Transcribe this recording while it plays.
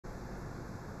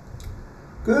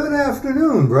Good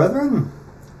afternoon, brethren.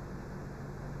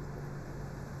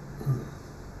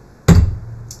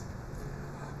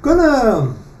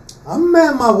 I'm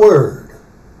at my word.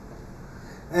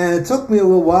 And it took me a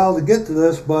little while to get to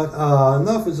this, but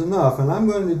enough is enough, and I'm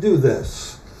going to do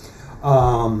this.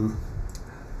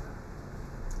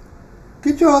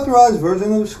 Get your authorized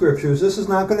version of the scriptures. This is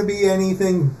not going to be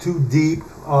anything too deep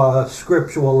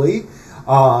scripturally.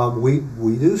 We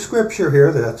do scripture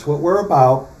here. That's what we're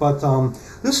about. But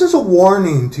this is a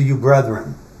warning to you,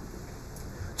 brethren.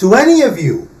 To any of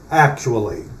you,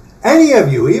 actually. Any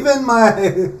of you, even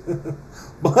my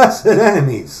blessed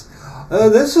enemies.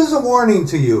 This is a warning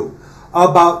to you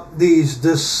about these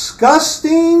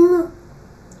disgusting,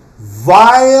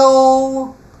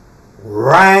 vile,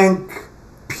 rank,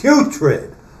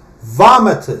 putrid,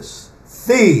 vomitous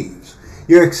thieves.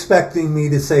 You're expecting me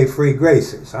to say free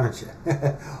gracers, aren't you?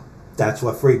 That's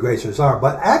what free gracers are.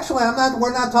 But actually,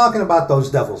 we're not talking about those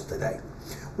devils today.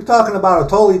 We're talking about a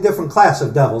totally different class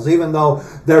of devils, even though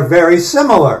they're very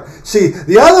similar. See,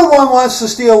 the other one wants to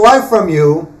steal life from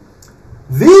you.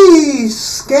 These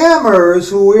scammers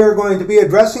who we are going to be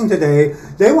addressing today,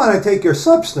 they want to take your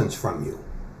substance from you.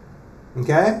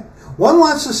 Okay? One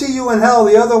wants to see you in hell,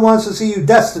 the other wants to see you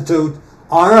destitute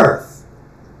on earth.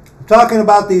 I'm talking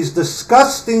about these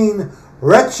disgusting,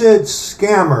 wretched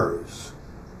scammers.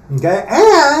 Okay?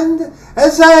 And,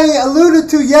 as I alluded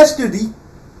to yesterday,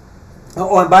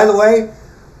 oh, and by the way,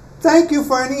 thank you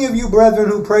for any of you brethren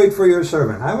who prayed for your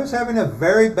servant. I was having a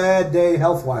very bad day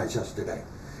health-wise yesterday.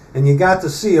 And you got to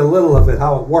see a little of it,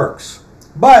 how it works.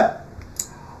 But,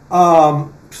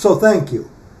 so thank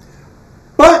you.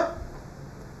 But,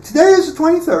 today is the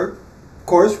 23rd. Of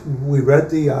course, we read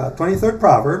the 23rd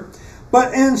proverb.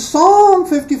 But in Psalm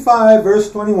 55, verse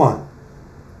 21,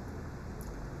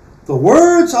 the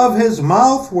words of his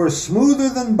mouth were smoother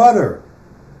than butter,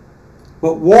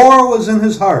 but war was in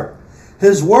his heart.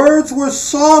 His words were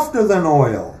softer than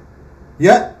oil,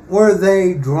 yet were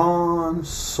they drawn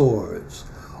swords.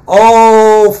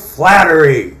 Oh,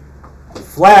 flattery!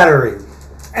 Flattery.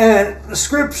 And the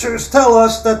scriptures tell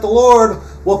us that the Lord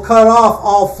will cut off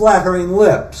all flattering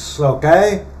lips,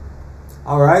 okay?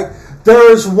 All right?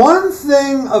 There is one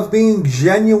thing of being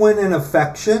genuine in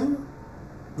affection,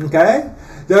 okay?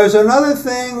 There's another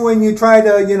thing when you try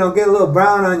to, get a little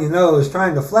brown on your nose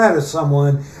trying to flatter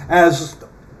someone as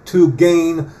to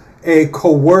gain a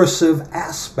coercive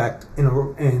aspect in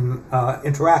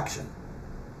interaction.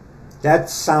 That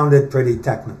sounded pretty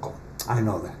technical. I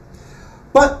know that.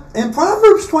 But in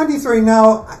Proverbs 23,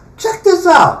 now, check this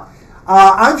out.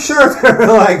 I'm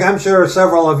sure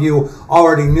several of you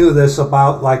already knew this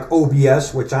about like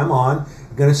OBS, which I'm on.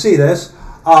 You're going to see this.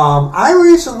 I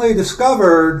recently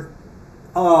discovered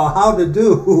how to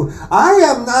do. I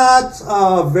am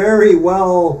not very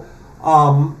well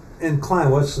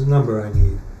inclined. What's the number I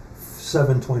need?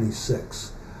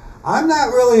 726. I'm not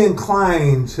really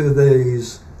inclined to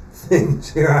these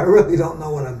things here. I really don't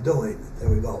know what I'm doing. There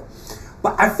we go.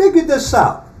 But I figured this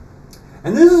out.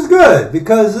 And this is good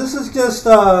because this is just,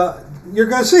 you're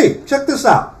going to see. Check this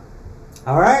out.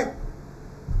 All right?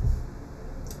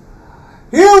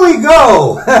 Here we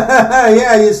go.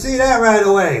 Yeah, you see that right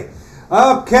away.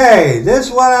 Okay, this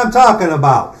is what I'm talking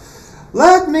about.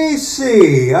 Let me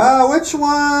see. Which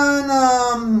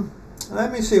one?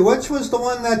 Let me see. Which was the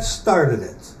one that started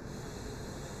it?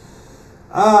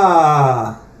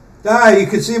 You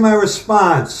can see my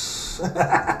response.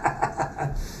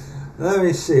 Let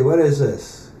me see. What is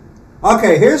this?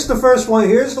 Okay, here's the first one.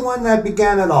 Here's the one that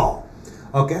began it all.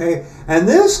 Okay, and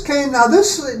this came. Now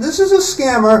this is a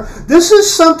scammer. This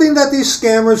is something that these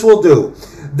scammers will do.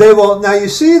 They will. Now you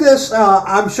see this.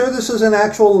 I'm sure this is an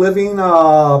actual living,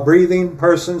 breathing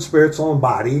person, spirit, soul, and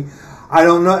body. I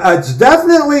don't know. It's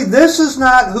definitely. This is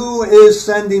not who is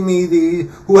sending me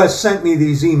who has sent me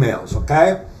these emails.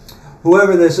 Okay.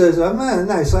 Whoever this is,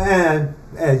 nice, and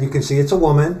as you can see, it's a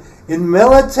woman in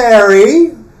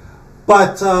military.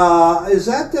 But is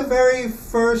that the very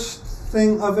first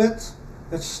thing of it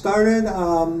that started? I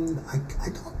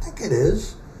don't think it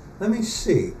is. Let me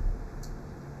see.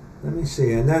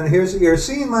 And then you're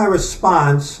seeing my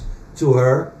response to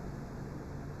her.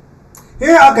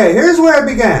 Here's where it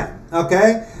began.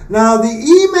 Okay. Now the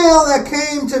email that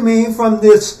came to me from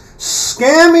this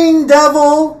scamming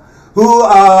devil. Who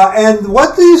and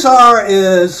what these are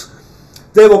is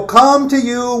they will come to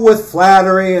you with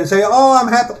flattery and say, oh, I'm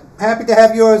happy to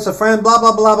have you as a friend, blah,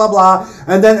 blah, blah, blah, blah.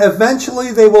 And then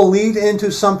eventually they will lead into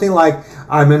something like,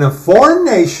 I'm in a foreign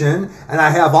nation and I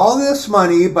have all this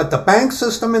money, but the bank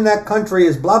system in that country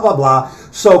is blah, blah, blah.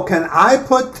 So can I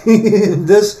put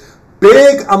this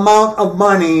big amount of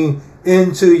money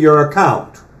into your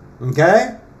account?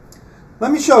 Okay?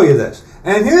 Let me show you this.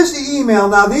 And here's the email.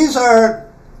 Now, these are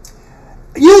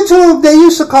YouTube. They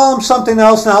used to call them something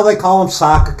else. Now they call them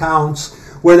sock accounts,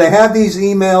 where they have these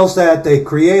emails that they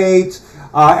create.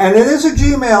 And it is a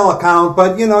Gmail account,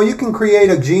 but, you know, you can create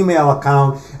a Gmail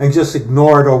account and just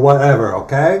ignore it or whatever,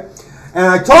 okay? And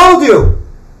I told you,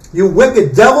 you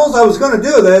wicked devils, I was going to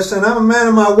do this, and I'm a man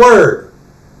of my word.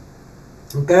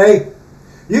 Okay?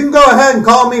 You can go ahead and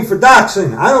call me for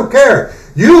doxing. I don't care.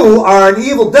 You are an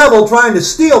evil devil trying to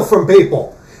steal from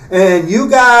people. And you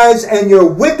guys and your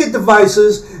wicked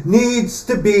devices needs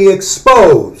to be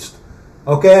exposed.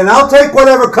 Okay? And I'll take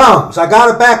whatever comes. I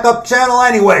got a backup channel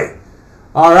anyway.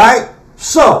 All right?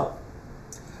 So,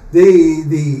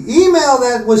 the email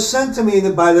that was sent to me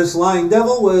by this lying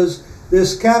devil was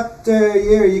this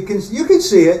here. You can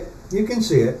see it. You can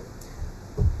see it.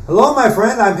 Hello, my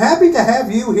friend. I'm happy to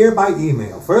have you here by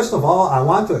email. First of all, I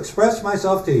want to express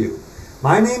myself to you.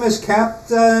 My name is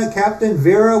Captain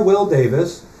Vera Will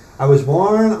Davis. I was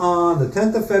born on the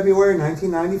 10th of February,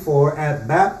 1994 at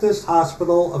Baptist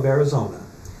Hospital of Arizona.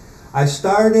 I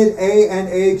started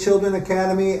A&A Children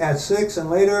Academy at 6 and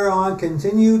later on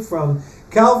continued from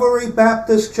Calvary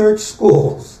Baptist Church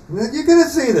schools. You're going to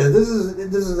see this. This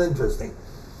is interesting.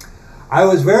 I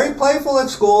was very playful at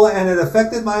school and it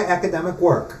affected my academic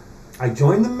work. I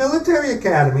joined the military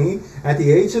academy at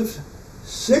the age of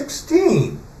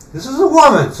 16. This is a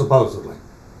woman, supposedly.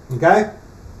 Okay?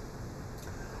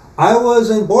 I was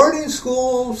in boarding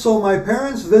school, so my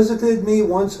parents visited me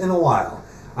once in a while.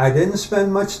 I didn't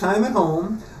spend much time at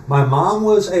home. My mom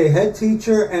was a head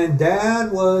teacher and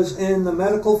dad was in the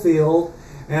medical field,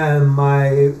 and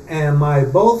my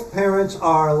both parents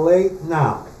are late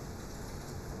now.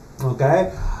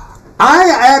 Okay?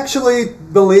 I actually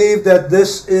believe that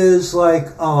this is like,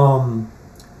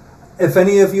 if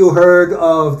any of you heard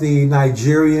of the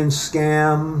Nigerian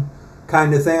scam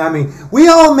kind of thing. I mean, we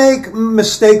all make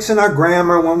mistakes in our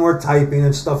grammar when we're typing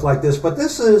and stuff like this, but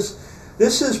this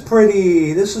is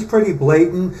pretty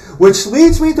blatant, which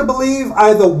leads me to believe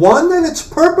either one, that it's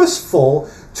purposeful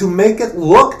to make it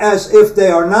look as if they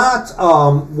are not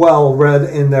well read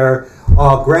in their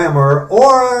grammar,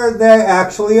 or they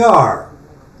actually are.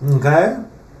 Okay?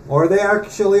 Or they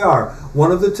actually are.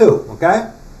 One of the two. Okay?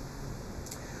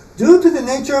 Due to the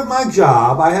nature of my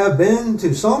job, I have been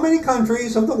to so many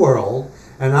countries of the world,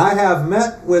 and I have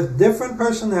met with different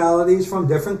personalities from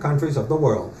different countries of the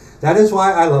world. That is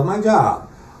why I love my job.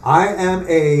 I am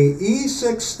a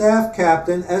E6 Staff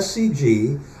Captain,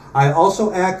 SCG. I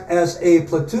also act as a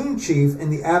platoon chief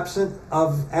in the absence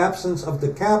of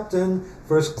the captain,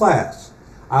 first class.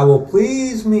 It will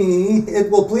please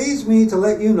me to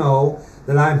let you know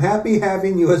that I'm happy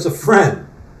having you as a friend.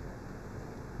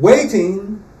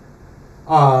 Waiting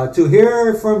to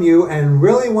hear from you and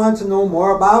really want to know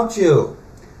more about you.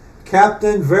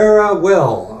 Captain Vera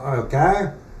Will,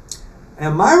 okay?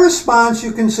 And my response,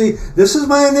 you can see, this is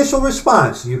my initial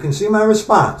response. You can see my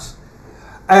response.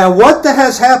 And what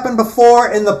has happened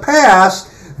before in the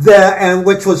past, and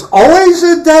which was always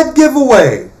a dead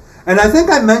giveaway. And I think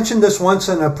I mentioned this once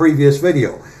in a previous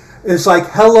video. It's like,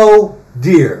 hello,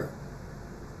 dear.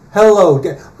 Hello,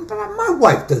 dear. My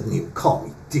wife doesn't even call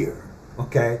me dear,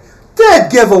 okay?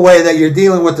 Dead giveaway that you're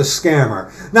dealing with a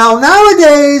scammer. Now,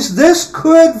 nowadays, this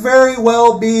could very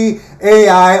well be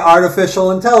AI,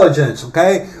 artificial intelligence,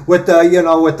 okay? With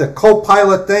the, with the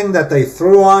co-pilot thing that they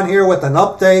threw on here with an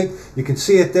update. You can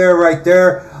see it there, right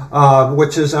there,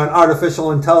 which is an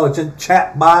artificial intelligent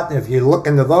chat bot. If you look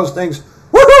into those things,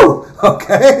 woohoo!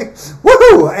 Okay?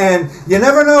 Woohoo! And you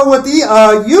never know with the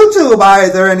YouTube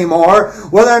either anymore,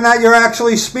 whether or not you're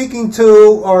actually speaking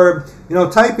to or,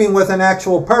 typing with an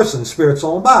actual person, spirit,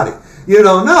 soul, and body. You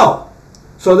don't know.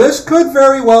 So this could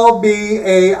very well be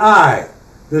AI.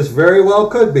 This very well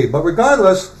could be. But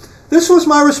regardless, this was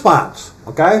my response.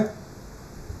 Okay?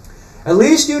 At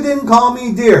least you didn't call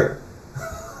me dear.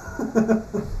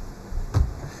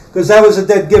 Because that was a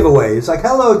dead giveaway. It's like,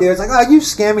 hello, dear. It's like, oh, you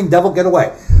scamming devil, get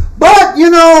away. But,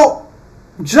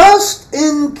 just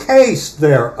in case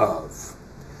thereof.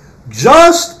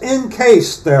 Just in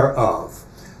case thereof.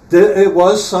 It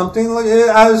was something,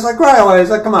 I was like, right away, I was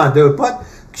like, come on, dude. But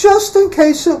just in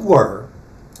case it were,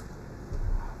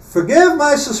 forgive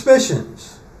my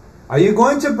suspicions. Are you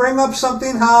going to bring up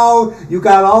something how you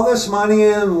got all this money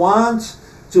and want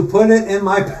to put it in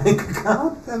my bank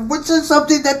account? Which is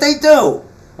something that they do.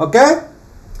 Okay?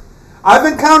 I've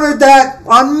encountered that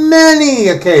on many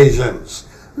occasions.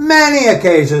 Many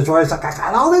occasions where it's like, I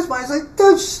got all this money. It's like,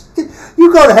 dude,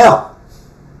 you go to hell.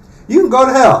 You can go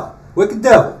to hell. Wicked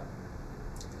devil.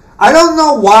 I don't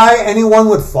know why anyone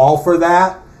would fall for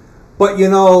that, But, you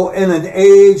know, in an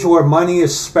age where money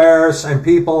is sparse and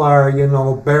people are, you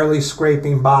know, barely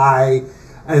scraping by,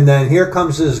 and then here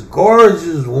comes this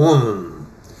gorgeous woman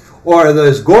or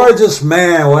this gorgeous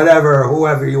man, whatever,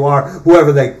 whoever you are,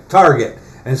 whoever they target.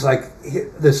 And it's like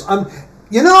this,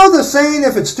 you know the saying,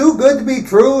 if it's too good to be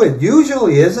true, it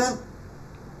usually isn't?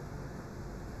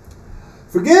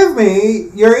 Forgive me,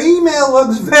 your email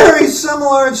looks very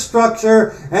similar in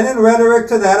structure and in rhetoric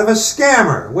to that of a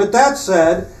scammer. With that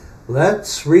said,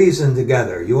 let's reason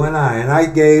together, you and I. And I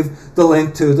gave the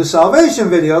link to the salvation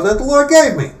video that the Lord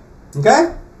gave me.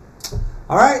 Okay?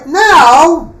 All right.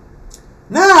 Now,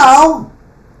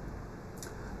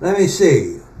 let me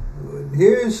see.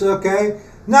 Here's, okay.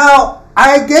 Now,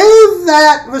 I gave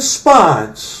that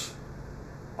response.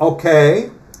 Okay.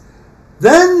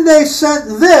 Then they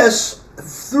sent this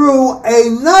through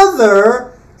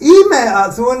another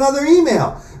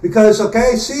email. Because,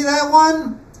 okay, see that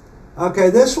one? Okay,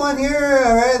 this one here,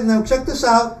 all right, now check this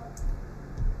out.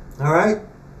 All right.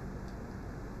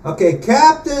 Okay,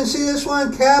 Captain, see this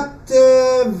one?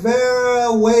 Captain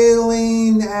Vera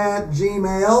Whaling at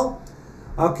Gmail.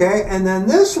 Okay, and then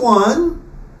this one,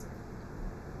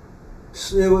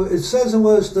 it says it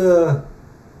was the,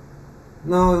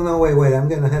 no, wait, I'm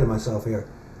getting ahead of myself here.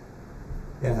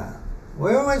 Yeah.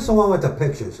 Where was the one with the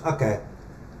pictures? Okay.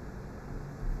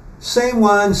 Same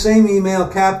one, same email,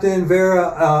 Captain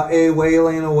Vera A.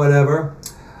 Whaling or whatever.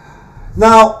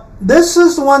 Now, this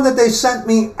is the one that they sent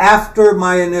me after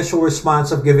my initial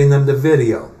response of giving them the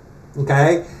video.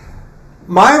 Okay?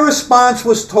 My response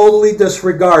was totally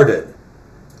disregarded.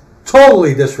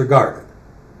 Totally disregarded.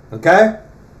 Okay?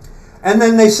 And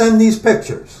then they send these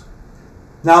pictures.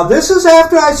 Now, this is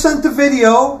after I sent the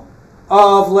video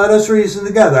of Let Us Reason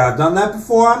Together. I've done that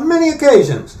before on many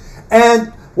occasions.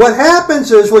 And what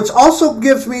happens is, which also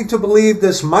gives me to believe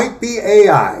this might be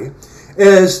AI,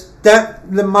 is that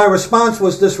my response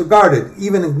was disregarded,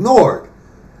 even ignored,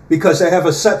 because they have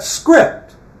a set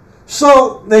script.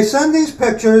 So they send these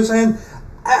pictures, and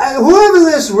whoever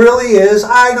this really is,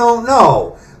 I don't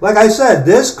know. Like I said,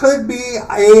 this could be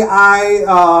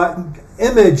AI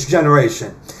image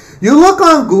generation. You look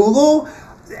on Google,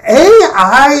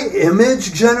 AI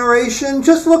image generation,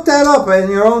 just look that up in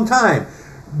your own time.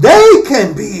 They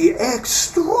can be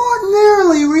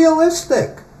extraordinarily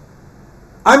realistic.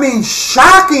 I mean,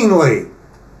 shockingly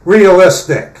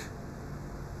realistic.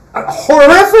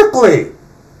 Horrifically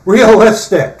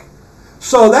realistic.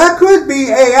 So that could be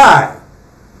AI.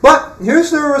 But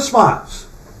here's their response.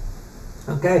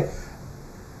 Okay?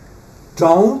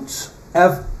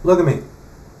 Look at me.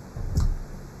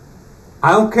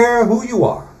 I don't care who you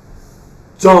are.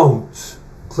 Don't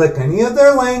click any of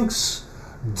their links.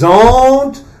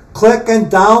 Don't click and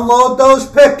download those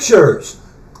pictures.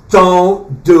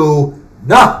 Don't do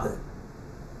nothing.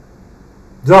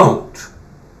 Don't.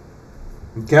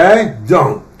 Okay?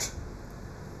 Don't.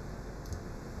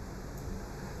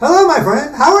 Hello, my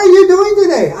friend. How are you doing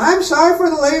today? I'm sorry for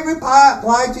the late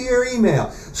reply to your email.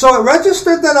 So it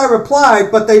registered that I replied,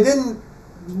 but they didn't,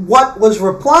 what was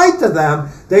replied to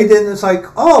them, they didn't, it's like,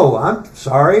 oh, I'm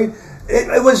sorry.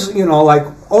 It was, you know, like,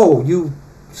 oh, you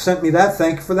sent me that,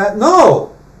 thank you for that.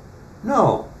 No.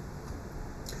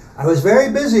 I was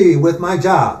very busy with my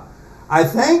job. I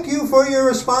thank you for your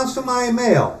response to my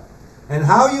email and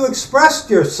how you expressed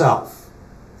yourself.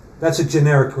 That's a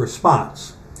generic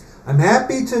response. I'm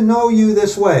happy to know you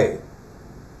this way.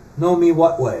 Know me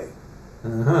what way?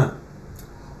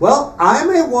 Well, I'm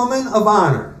a woman of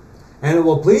honor, and it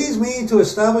will please me to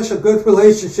establish a good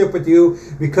relationship with you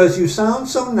because you sound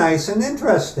so nice and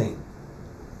interesting.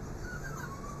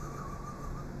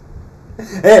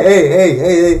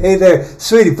 Hey there,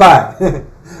 sweetie pie.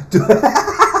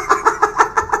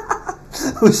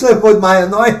 Who said with my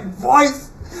annoying voice?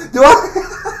 Do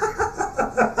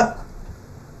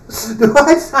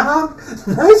I sound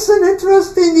nice and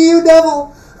interesting to you,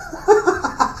 devil?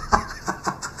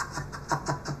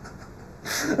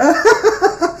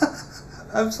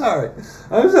 I'm sorry.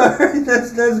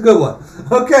 That's a good one.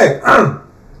 Okay.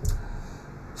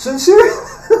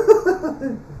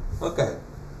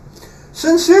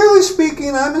 Sincerely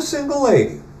speaking, I'm a single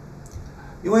lady.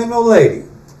 You ain't no lady.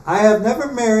 I have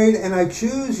never married, and I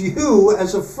choose you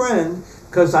as a friend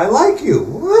because I like you.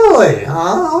 Really?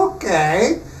 Huh?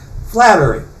 Okay.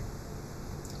 Flattering.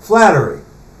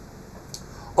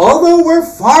 Although we're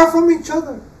far from each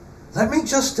other, let me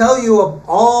just tell you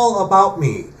all about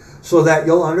me so that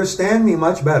you'll understand me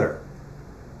much better.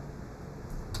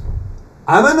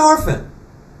 I'm an orphan.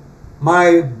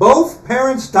 My both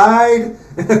parents died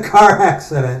in a car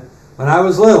accident when I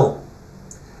was little.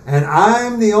 And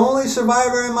I'm the only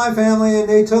survivor in my family, and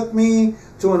they took me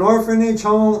to an orphanage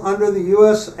home under the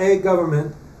USA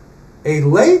government, a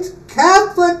late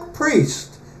Catholic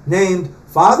priest named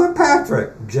Father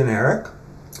Patrick, generic,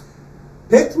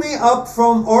 picked me up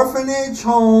from orphanage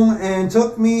home and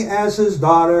took me as his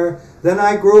daughter. Then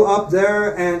I grew up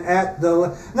there and at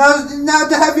the... Now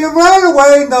have you right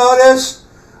away noticed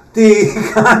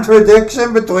the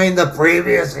contradiction between the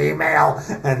previous email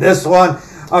and this one?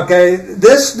 Okay,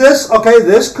 this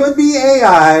could be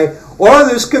AI, or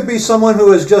this could be someone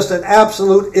who is just an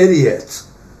absolute idiot.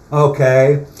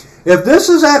 Okay? If this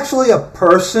is actually a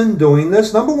person doing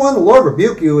this, number one, the Lord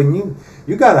rebuke you, and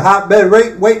you got a hotbed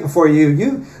waiting for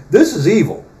you. This is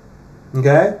evil.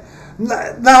 Okay?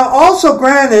 Now, also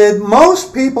granted,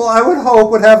 most people, I would hope,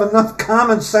 would have enough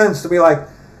common sense to be like,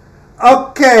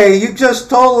 okay, you just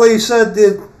totally said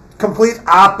the complete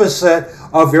opposite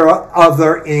of your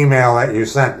other email that you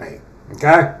sent me.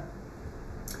 Okay?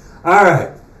 All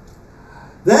right.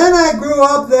 Then I grew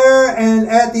up there, and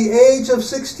at the age of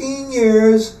 16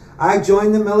 years, I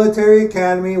joined the military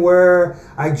academy where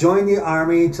I joined the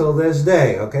army till this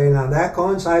day. Okay, now that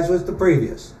coincides with the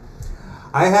previous.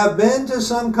 I have been to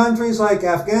some countries like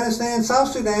Afghanistan, South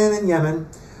Sudan, and Yemen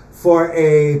for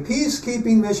a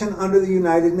peacekeeping mission under the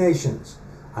United Nations.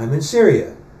 I'm in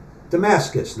Syria,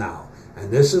 Damascus now, and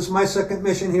this is my second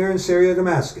mission here in Syria,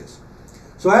 Damascus.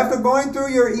 So after going through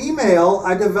your email,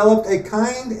 I developed a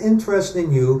kind interest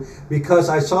in you because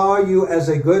I saw you as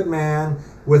a good man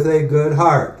with a good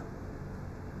heart.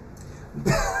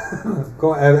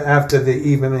 Go after the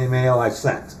email I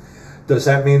sent. Does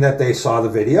that mean that they saw the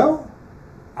video?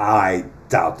 I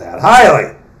doubt that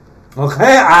highly.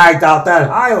 Okay, I doubt that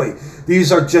highly.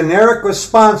 These are generic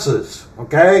responses.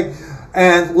 Okay,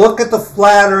 and look at the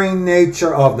flattering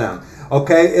nature of them.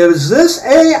 Okay, is this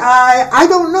AI? I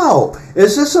don't know.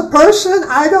 Is this a person?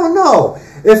 I don't know.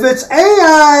 If it's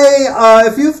AI,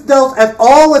 if you've dealt at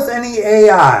all with any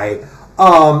AI,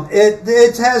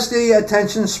 it has the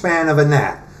attention span of a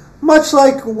gnat, much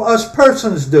like us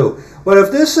persons do. But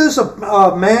if this is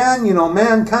a man,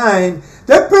 mankind,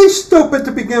 they're pretty stupid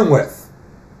to begin with.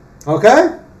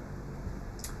 Okay?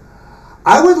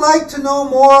 I would like to know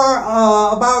more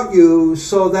about you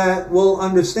so that we'll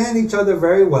understand each other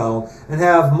very well and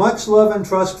have much love and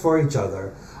trust for each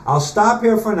other. I'll stop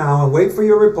here for now and wait for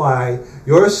your reply.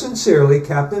 Yours sincerely,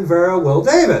 Captain Vera Will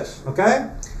Davis. Okay?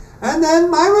 And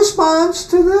then my response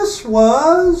to this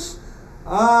was,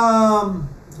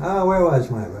 where was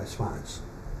my response?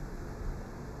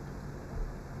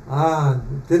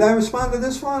 Did I respond to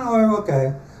this one? Or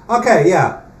okay. Okay,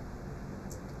 yeah.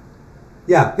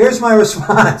 Yeah, here's my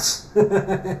response.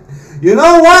 You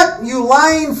know what? You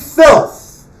lying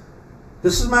filth.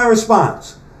 This is my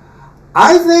response.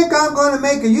 I think I'm going to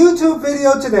make a YouTube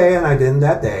video today, and I didn't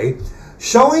that day,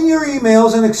 showing your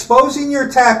emails and exposing your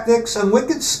tactics and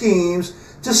wicked schemes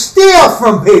to steal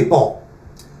from people.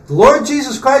 The Lord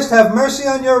Jesus Christ have mercy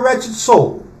on your wretched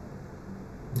soul.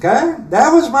 Okay?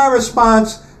 That was my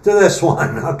response to this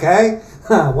one. Okay?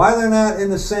 Why they're not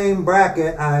in the same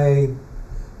bracket, I'm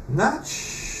not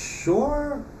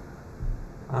sure.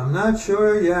 I'm not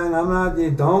sure. Yeah, and I'm not.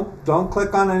 Don't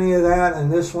click on any of that. And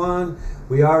this one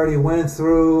we already went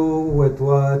through with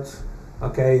what?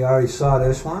 Okay, you already saw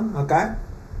this one. Okay.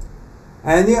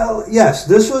 And yes,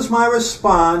 this was my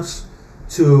response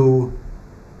to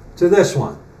this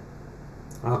one.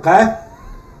 Okay.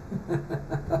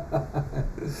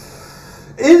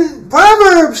 In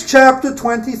Proverbs chapter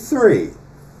 23.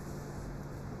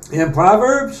 In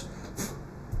Proverbs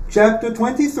chapter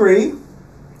 23,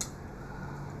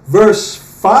 verse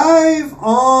 5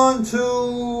 on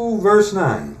to verse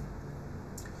 9.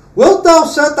 Wilt thou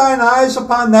set thine eyes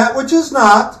upon that which is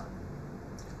not?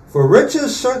 For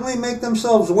riches certainly make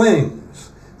themselves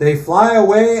wings. They fly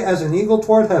away as an eagle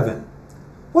toward heaven.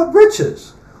 What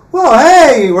riches? Well,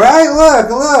 hey, right?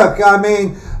 Look. I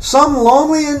mean, some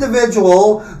lonely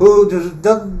individual who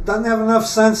doesn't have enough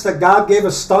sense that God gave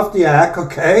a stuffed yak,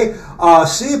 okay?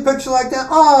 See a picture like that?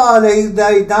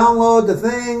 They download the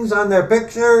things on their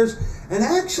pictures. And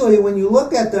actually, when you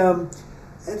look at them,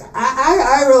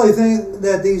 I really think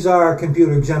that these are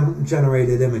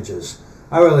computer-generated images.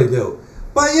 I really do.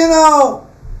 But,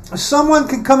 someone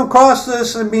can come across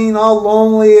this and being all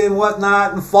lonely and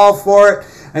whatnot and fall for it.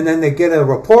 And then they get a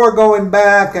rapport going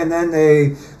back, and then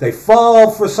they fall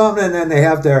for something, and then they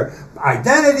have their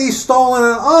identity stolen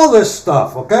and all this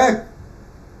stuff, okay?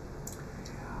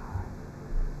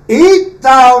 Eat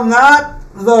thou not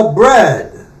the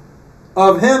bread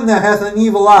of him that hath an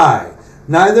evil eye,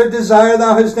 neither desire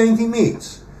thou his dainty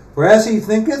meats. For as he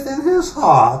thinketh in his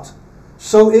heart,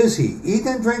 so is he. Eat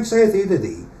and drink, saith he to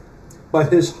thee,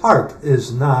 but his heart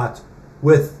is not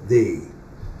with thee.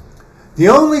 The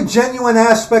only genuine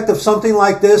aspect of something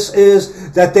like this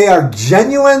is that they are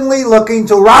genuinely looking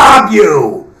to rob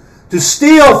you, to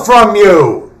steal from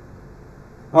you,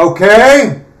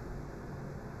 okay?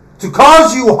 To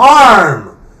cause you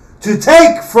harm, to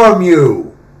take from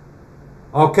you.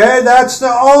 Okay, that's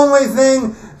the only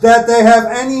thing that they have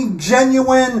any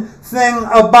genuine thing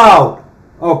about.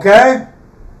 Okay?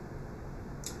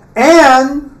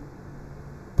 And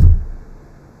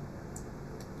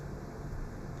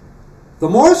the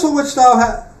morsel which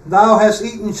thou hast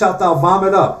eaten shalt thou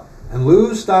vomit up, and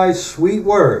lose thy sweet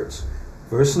words.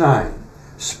 Verse 9.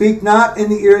 Speak not in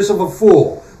the ears of a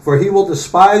fool, for he will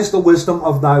despise the wisdom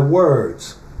of thy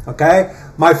words. Okay?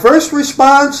 My first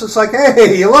response is like,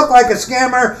 hey, you look like a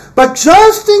scammer, but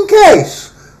just in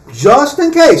case,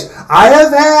 I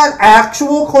have had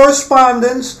actual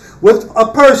correspondence with a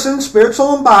person, spirit,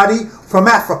 soul, and body, from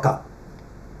Africa,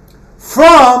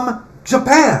 from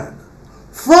Japan,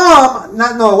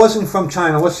 it wasn't from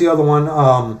China, what's the other one?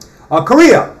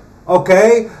 Korea,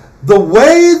 okay? The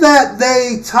way that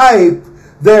they type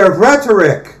their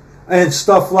rhetoric and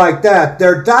stuff like that,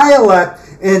 their dialect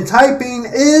in typing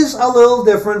is a little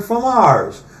different from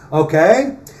ours,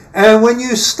 okay? And when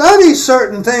you study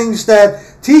certain things that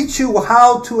teach you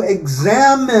how to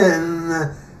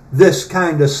examine this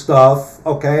kind of stuff,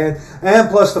 okay, and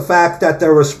plus the fact that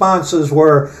their responses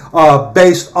were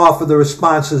based off of the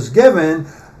responses given,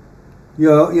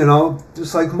 you know,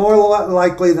 just like more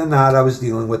likely than not, I was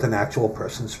dealing with an actual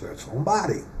person, spirit, soul, and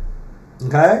body,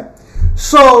 okay?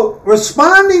 So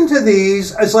responding to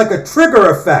these is like a trigger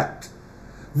effect.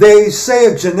 They say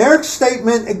a generic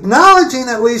statement acknowledging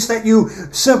at least that you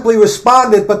simply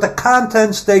responded, but the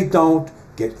contents they don't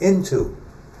get into.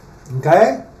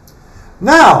 Okay?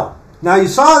 Now you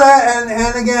saw that,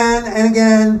 and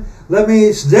again,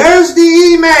 there's the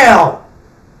email.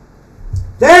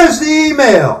 There's the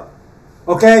email.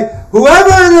 Okay?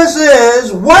 Whoever this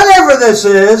is, whatever this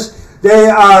is, they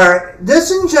are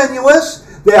disingenuous,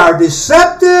 they are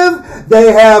deceptive,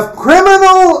 they have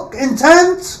criminal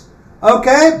intent.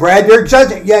 Okay, Brad, you're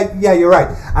judging. Yeah, you're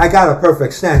right. I got a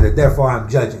perfect standard, therefore I'm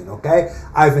judging, okay?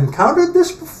 I've encountered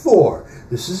this before.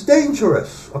 This is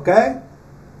dangerous, okay?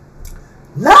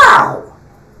 Now,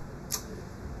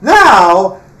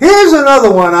 here's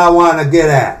another one I want to get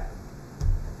at.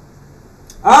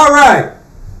 All right.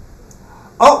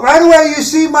 Oh, right away you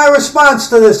see my response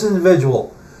to this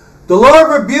individual. The Lord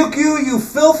rebuke you, you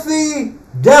filthy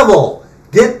devil.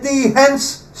 Get thee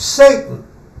hence, Satan.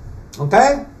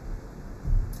 Okay?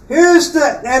 Here's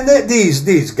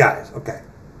these guys, okay.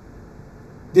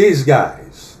 These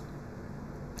guys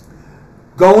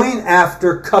going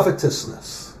after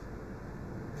covetousness.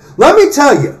 Let me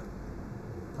tell you,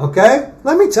 okay?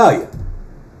 Let me tell you.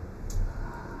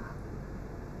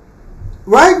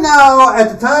 Right now,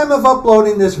 at the time of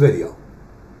uploading this video,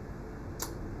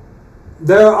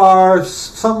 there are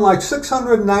something like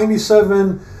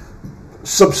 697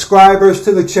 subscribers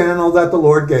to the channel that the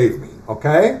Lord gave me,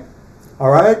 okay? All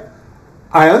right?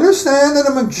 I understand that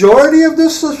a majority of the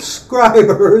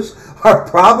subscribers are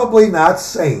probably not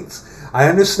saints. I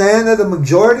understand that the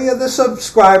majority of the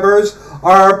subscribers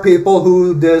are people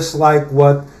who dislike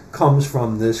what comes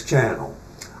from this channel.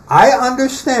 I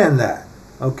understand that,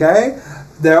 okay?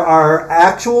 There are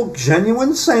actual,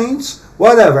 genuine saints,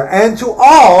 whatever. And to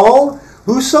all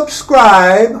who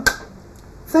subscribe,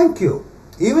 thank you.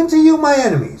 Even to you, my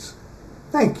enemies,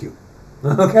 thank you.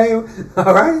 Okay?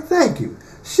 All right? Thank you.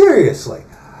 Seriously.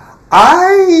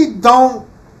 Look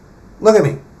at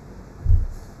me.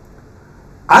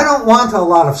 I don't want a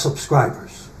lot of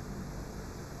subscribers.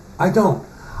 I don't.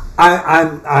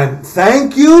 I'm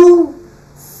thank you.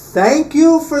 Thank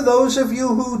you for those of you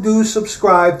who do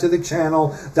subscribe to the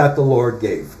channel that the Lord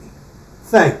gave me.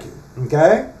 Thank you.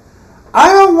 Okay?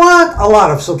 I don't want a lot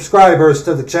of subscribers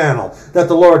to the channel that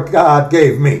the Lord God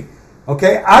gave me.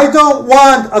 Okay? I don't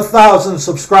want 1,000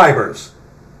 subscribers.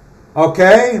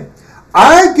 Okay?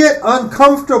 I get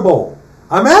uncomfortable.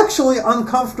 I'm actually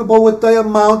uncomfortable with the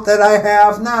amount that I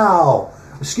have now.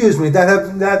 Excuse me, that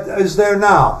is there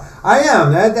now. I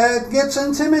am. That gets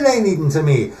intimidating to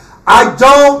me. I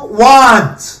don't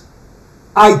want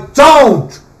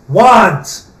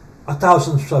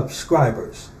 1,000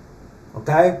 subscribers.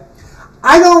 Okay?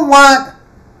 I don't want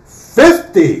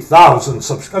 50,000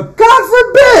 subscribers. God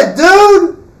forbid,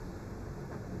 dude!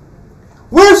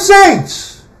 We're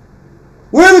saints.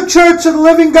 We're the church of the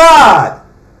living God.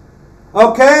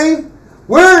 Okay?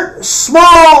 We're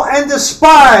small and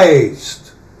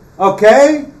despised.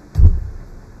 Okay?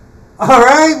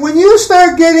 Alright? When you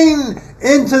start getting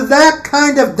into that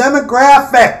kind of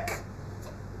demographic,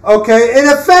 Okay, it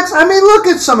affects, I mean, look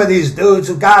at some of these dudes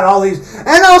who got all these,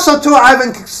 and also too,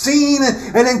 I've seen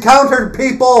and encountered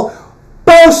people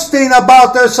boasting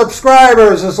about their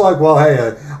subscribers. It's like, well,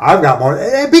 hey, I've got more.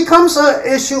 It becomes an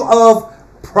issue of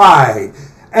pride.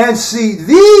 And see,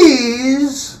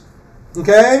 these,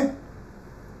 okay,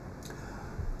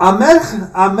 Ahmed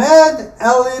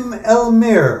Elim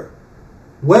Elmir,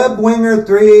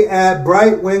 webwinger3 at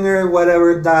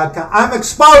brightwinger.com. I'm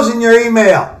exposing your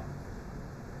email.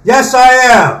 Yes, I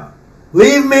am.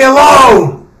 Leave me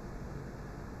alone.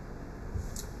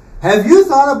 Have you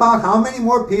thought about how many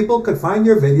more people could find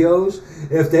your videos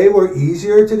if they were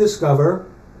easier to discover?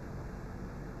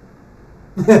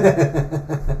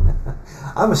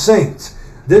 I'm a saint.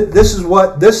 This is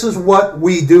what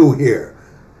we do here.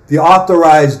 The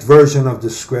authorized version of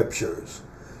the scriptures.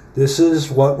 This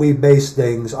is what we base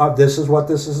things on. This is what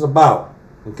this is about.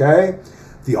 Okay?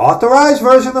 The authorized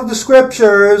version of the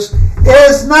scriptures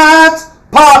is not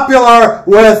popular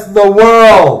with the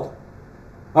world.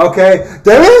 Okay?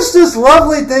 There is this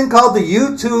lovely thing called the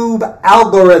YouTube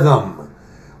algorithm,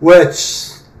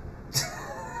 which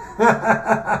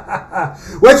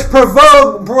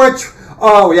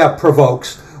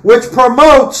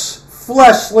promotes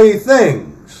fleshly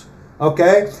things.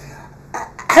 Okay?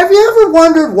 Have you ever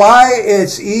wondered why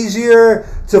it's easier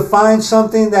to find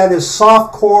something that is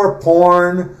softcore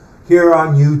porn here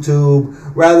on YouTube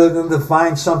rather than to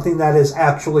find something that is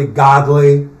actually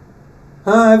godly?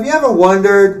 Have you ever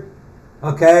wondered?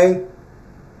 Okay?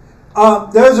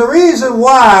 There's a reason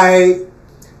why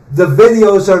the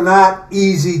videos are not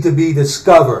easy to be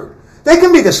discovered. They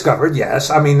can be discovered, yes.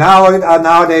 I mean,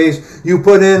 nowadays you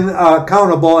put in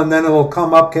countable and then it'll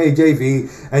come up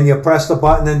KJV and you press the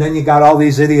button and then you got all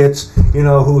these idiots, you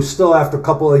know, who still after a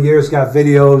couple of years got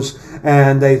videos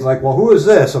and they like, well, who is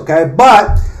this? Okay,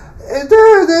 but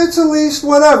it's at least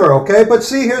whatever, okay? But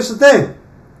see, here's the thing.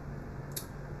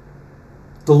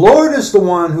 The Lord is the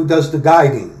one who does the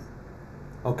guiding,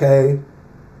 okay?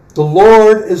 The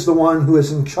Lord is the one who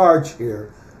is in charge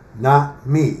here, not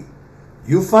me.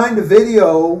 You find a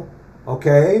video,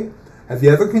 okay? Have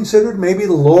you ever considered maybe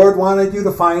the Lord wanted you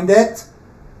to find it?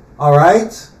 All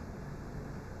right?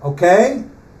 Okay?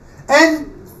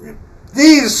 And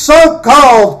these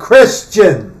so-called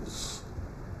Christians,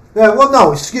 well,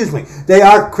 no, excuse me, they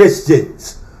are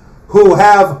Christians who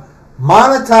have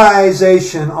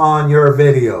monetization on your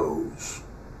videos.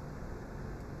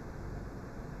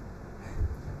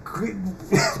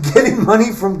 Getting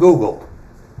money from Google.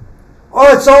 Oh,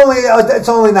 it's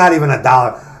only not even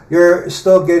 $1. You're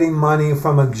still getting money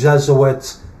from a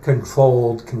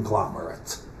Jesuit-controlled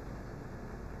conglomerate.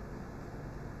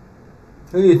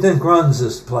 Who do you think runs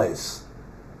this place?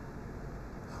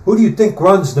 Who do you think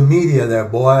runs the media there,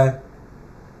 boy?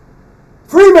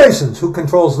 Freemasons. Who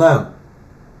controls them?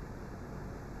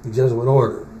 The Jesuit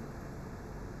order.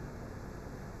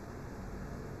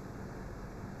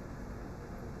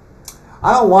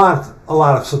 I don't want a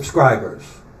lot of subscribers.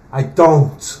 I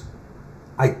don't.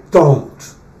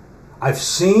 I've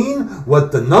seen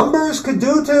what the numbers could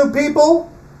do to people.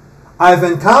 I've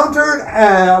encountered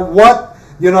what,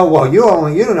 you know, well, you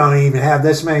don't even have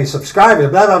this many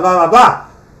subscribers, blah, blah, blah, blah, blah.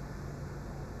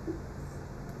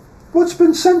 What's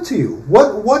been sent to you?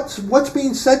 What's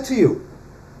being said to you?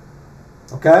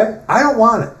 Okay? I don't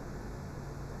want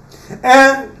it.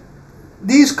 And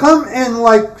these come in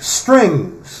like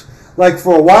strings. Like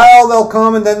for a while they'll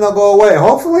come and then they'll go away.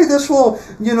 Hopefully this will,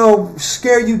 you know,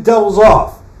 scare you devils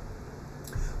off.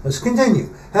 Let's continue.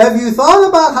 Have you thought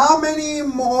about how many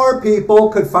more people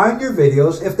could find your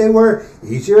videos if they were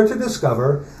easier to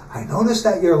discover? I noticed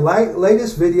that your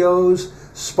latest videos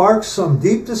spark some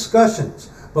deep discussions,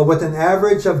 but with an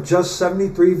average of just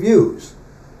 73 views.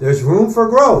 There's room for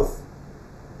growth.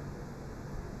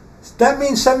 That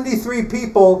means 73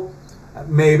 people.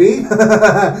 Maybe.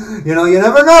 You know, you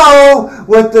never know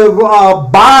with the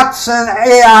bots and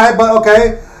AI, but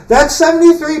okay. That's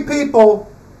 73 people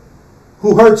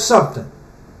who heard something.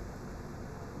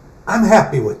 I'm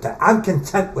happy with that. I'm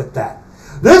content with that.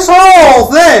 This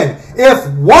whole thing, if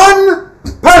one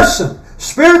person,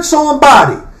 spirit, soul, and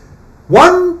body,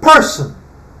 one person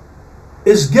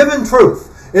is given truth,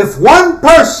 if one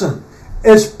person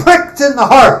is pricked in the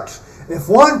heart, if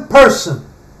one person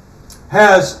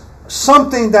has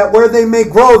something that where they may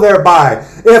grow thereby,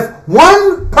 if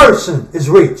one person is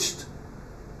reached,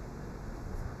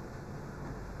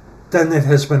 then it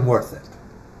has been worth it.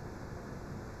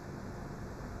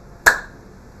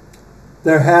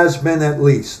 There has been at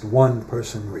least one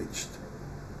person reached.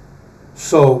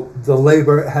 So the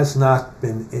labor has not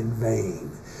been in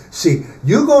vain. See,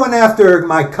 you going after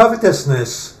my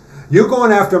covetousness, You're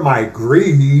going after my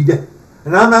greed.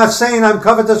 And I'm not saying I'm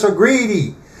covetous or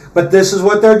greedy, but this is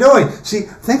what they're doing. See,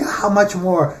 think of how much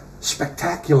more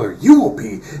spectacular you will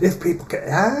be if people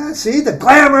can. See, the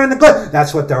glamour and the glitter.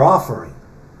 That's what they're offering.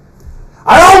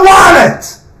 I don't want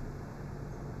it!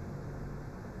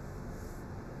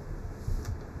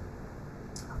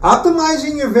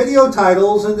 Optimizing your video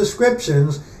titles and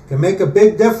descriptions can make a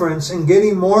big difference in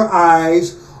getting more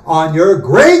eyes on your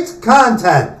great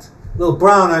content. A little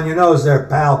brown on your nose there,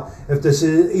 pal, if this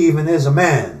even is a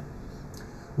man.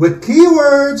 With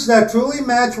keywords that truly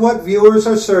match what viewers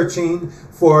are searching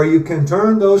for, you can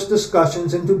turn those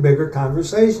discussions into bigger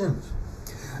conversations.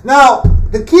 Now,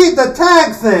 the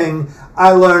tag thing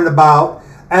I learned about,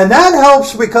 and that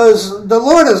helps because the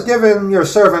Lord has given your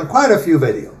servant quite a few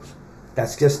videos.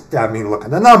 That's just, I mean, look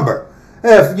at the number.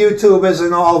 If YouTube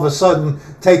isn't all of a sudden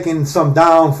taking some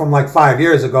down from like 5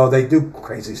 years ago, they do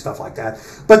crazy stuff like that.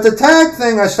 But the tag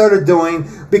thing I started doing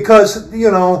because,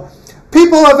 you know,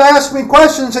 people have asked me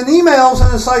questions and emails,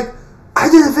 and it's like, I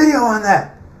did a video on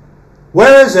that.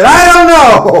 Where is it? I don't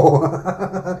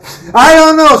know. I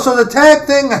don't know. So the tag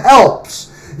thing helps.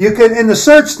 You can, in the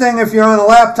search thing, if you're on a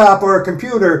laptop or a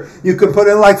computer, you can put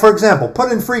in, like, for example,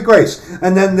 put in free grace.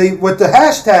 And then with the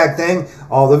hashtag thing,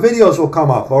 all the videos will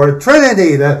come up. Or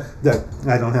Trinity, I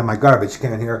don't have my garbage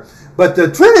can here, but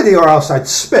the Trinity, or else I'd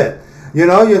spit. You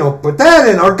know, put that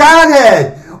in. Or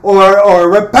Godhead, or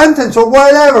repentance, or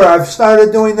whatever. I've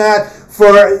started doing that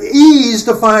for ease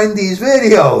to find these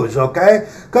videos, okay?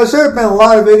 Because there have been a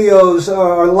lot of videos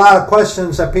or a lot of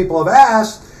questions that people have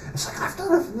asked. It's like, I've done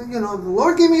the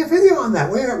Lord gave me a video on that.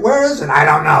 Where is it? I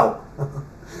don't know.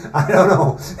 I don't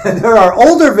know. And there are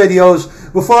older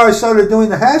videos before I started doing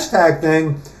the hashtag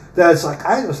thing that's like,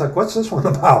 I was like, what's this one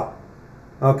about?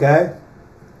 Okay?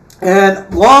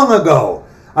 And long ago,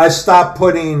 I stopped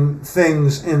putting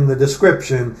things in the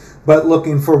description, but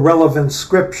looking for relevant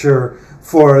scripture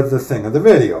for the thing of the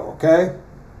video, okay?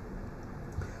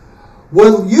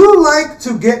 Would you like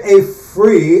to get a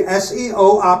free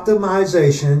SEO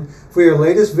optimization for your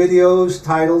latest videos,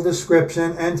 title,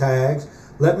 description, and tags?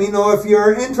 Let me know if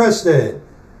you're interested.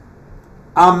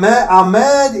 Ahmed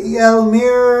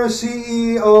Elmir,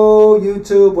 CEO,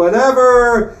 YouTube,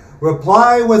 whatever.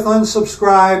 Reply with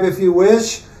unsubscribe if you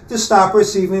wish to stop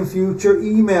receiving future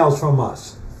emails from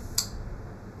us.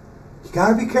 You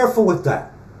got to be careful with that.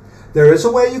 There is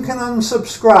a way you can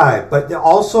unsubscribe, but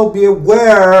also be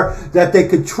aware that they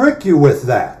could trick you with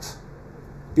that.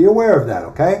 Be aware of that,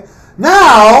 okay?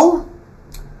 Now,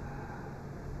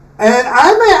 and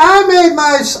I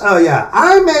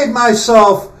made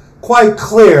myself quite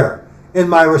clear in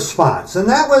my response, and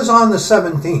that was on the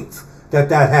 17th that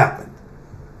happened.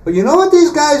 But you know what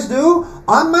these guys do?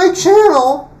 On my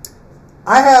channel,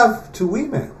 I have 2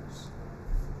 emails.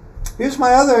 Here's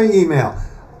my other email,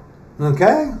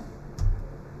 okay?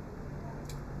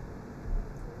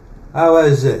 What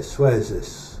is this? What is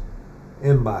this?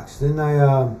 Inbox. Didn't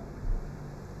I,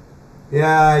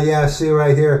 yeah, see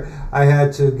right here. I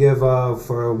had to give,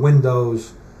 for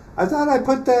Windows. I thought I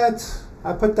put that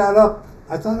up.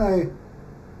 I thought I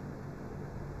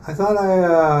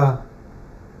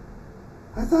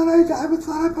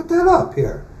put that up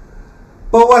here.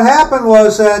 But what happened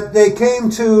was that they came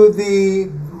to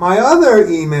my other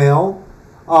email,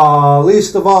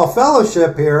 least of all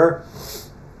fellowship here.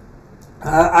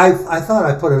 I thought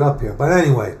I put it up here, but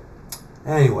anyway,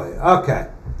 okay.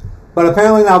 But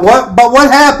apparently not. What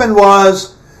happened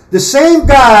was the same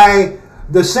guy,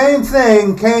 the same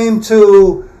thing came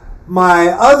to my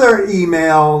other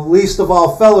email, least of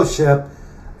all fellowship,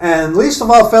 and least of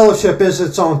all fellowship is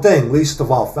its own thing, least of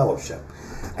all fellowship,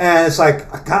 and it's like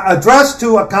addressed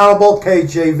to accountable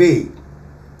KJV,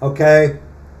 okay.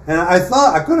 And I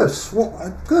thought I could have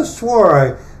swore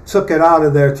I took it out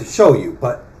of there to show you,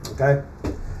 but. Okay.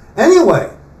 Anyway.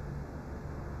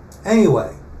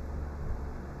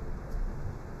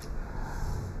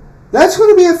 That's going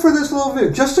to be it for this little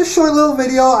video. Just a short little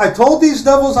video. I told these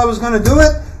devils I was going to do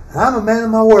it. And I'm a man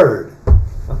of my word.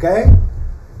 Okay?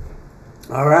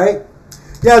 All right?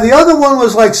 Yeah, the other one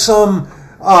was like some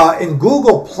in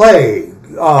Google Play.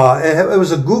 It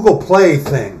was a Google Play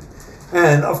thing.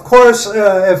 And of course,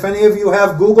 if any of you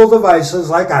have Google devices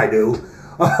like I do,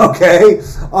 okay,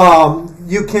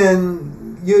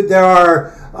 there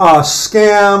are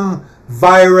scam,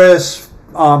 virus,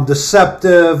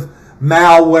 deceptive,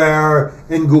 malware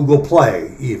in Google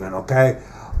Play even, okay?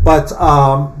 But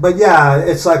yeah,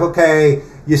 it's like, okay,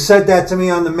 you said that to me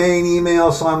on the main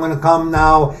email, so I'm going to come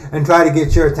now and try to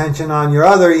get your attention on your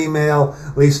other email,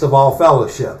 least of all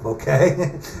fellowship, okay?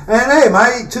 And hey,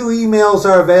 my 2 emails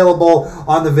are available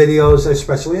on the videos,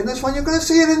 especially in this one. You're going to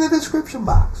see it in the description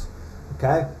box,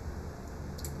 okay?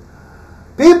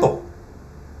 People,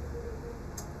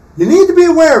 you need to be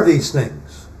aware of these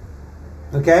things,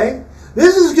 okay?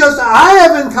 This is just, I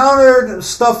have encountered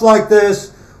stuff like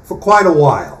this for quite a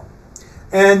while.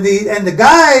 And the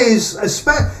guys,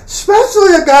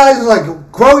 especially the guys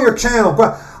like, grow your channel.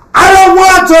 I don't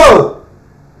want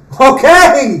to.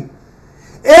 Okay?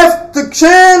 If the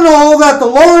channel that the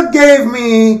Lord gave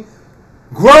me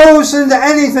grows into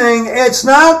anything, it's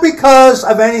not because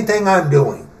of anything I'm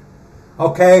doing.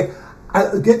 Okay?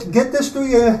 Get this through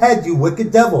your head, you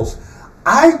wicked devils.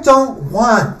 I don't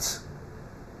want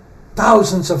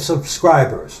thousands of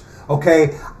subscribers.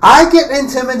 Okay, I get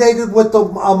intimidated with the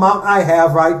amount I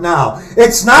have right now.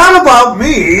 It's not about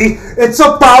me. It's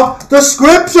about the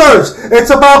scriptures. It's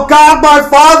about God my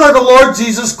Father, the Lord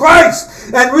Jesus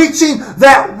Christ, and reaching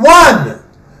that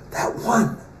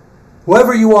one,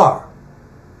 whoever you are.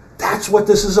 That's what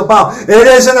this is about. It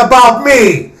isn't about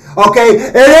me. Okay,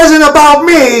 it isn't about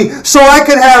me so I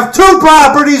can have 2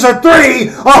 properties or 3,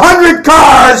 100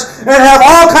 cars, and have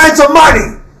all kinds of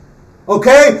money.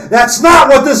 Okay? That's not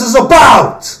what this is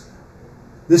about.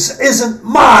 This isn't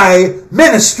my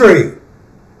ministry.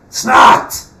 It's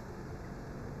not.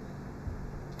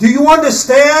 Do you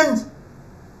understand?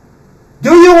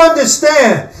 Do you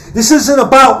understand? This isn't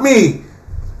about me.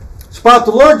 It's about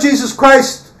the Lord Jesus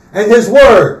Christ and His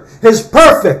Word. His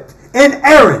perfect,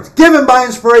 inerrant, given by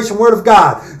inspiration Word of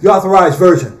God. The Authorized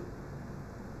Version.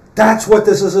 That's what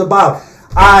this is about.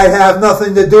 I have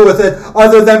nothing to do with it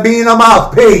other than being a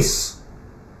mouthpiece.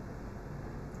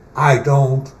 I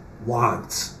don't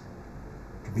want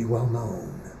to be well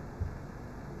known.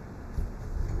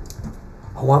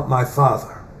 I want my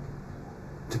Father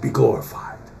to be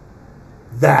glorified.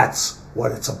 That's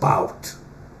what it's about.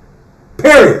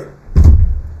 Period.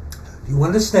 Do you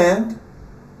understand?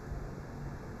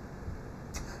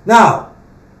 Now,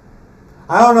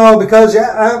 I don't know, because,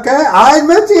 yeah, okay, I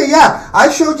admit to you, yeah,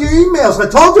 I showed you emails. I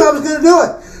told you I was going to do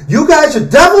it. You guys are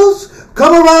devils,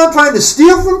 come around trying to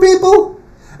steal from people.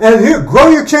 And here, grow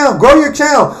your channel.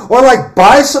 Or like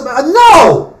buy some.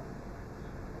 No!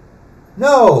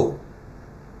 No.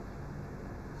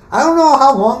 I don't know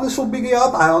how long this will be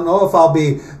up. I don't know if I'll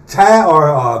be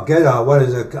get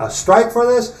a strike for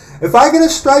this. If I get a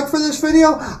strike for this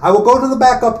video, I will go to the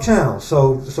backup channel.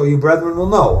 So you brethren will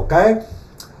know, okay?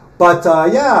 But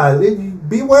yeah,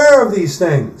 beware of these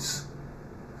things.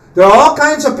 There are all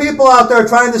kinds of people out there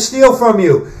trying to steal from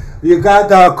you. You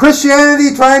got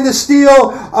Christianity trying to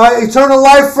steal eternal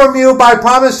life from you by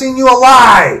promising you a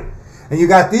lie. And you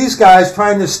got these guys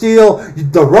trying to steal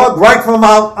the rug right from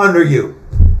out under you.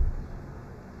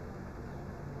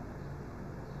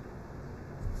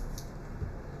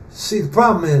 See, the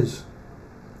problem is,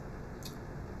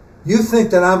 you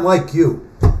think that I'm like you.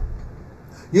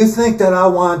 You think that I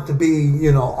want to be,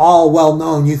 all well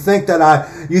known. You think that I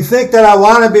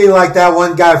want to be like that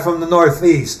one guy from the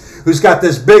Northeast who's got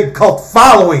this big cult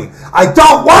following. I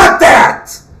don't want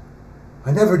that.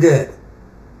 I never did.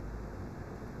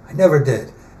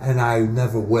 And I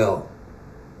never will.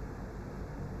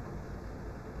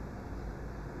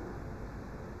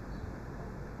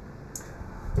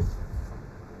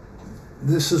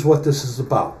 This is what this is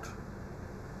about.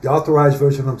 The Authorized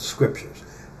Version of the Scriptures.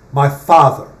 My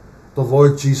Father, the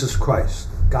Lord Jesus Christ,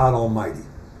 God Almighty.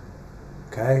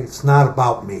 Okay? It's not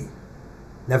about me.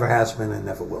 Never has been and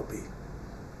never will be.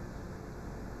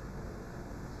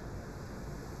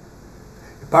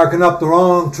 You're barking up the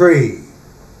wrong tree.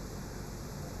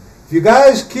 If you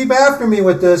guys keep after me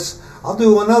with this, I'll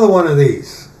do another one of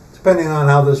these, depending on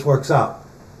how this works out.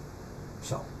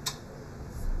 So,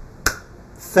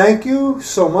 thank you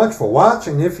so much for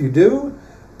watching. If you do,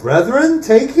 brethren,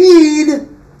 take heed.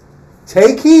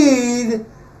 Take heed.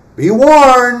 Be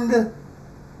warned.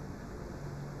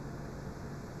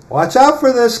 Watch out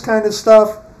for this kind of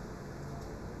stuff.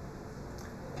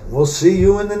 We'll see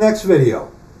you in the next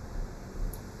video.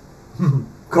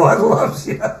 God loves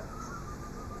you.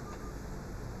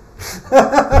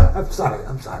 I'm sorry.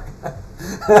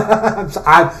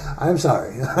 I'm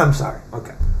sorry.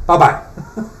 Okay.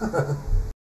 Bye-bye.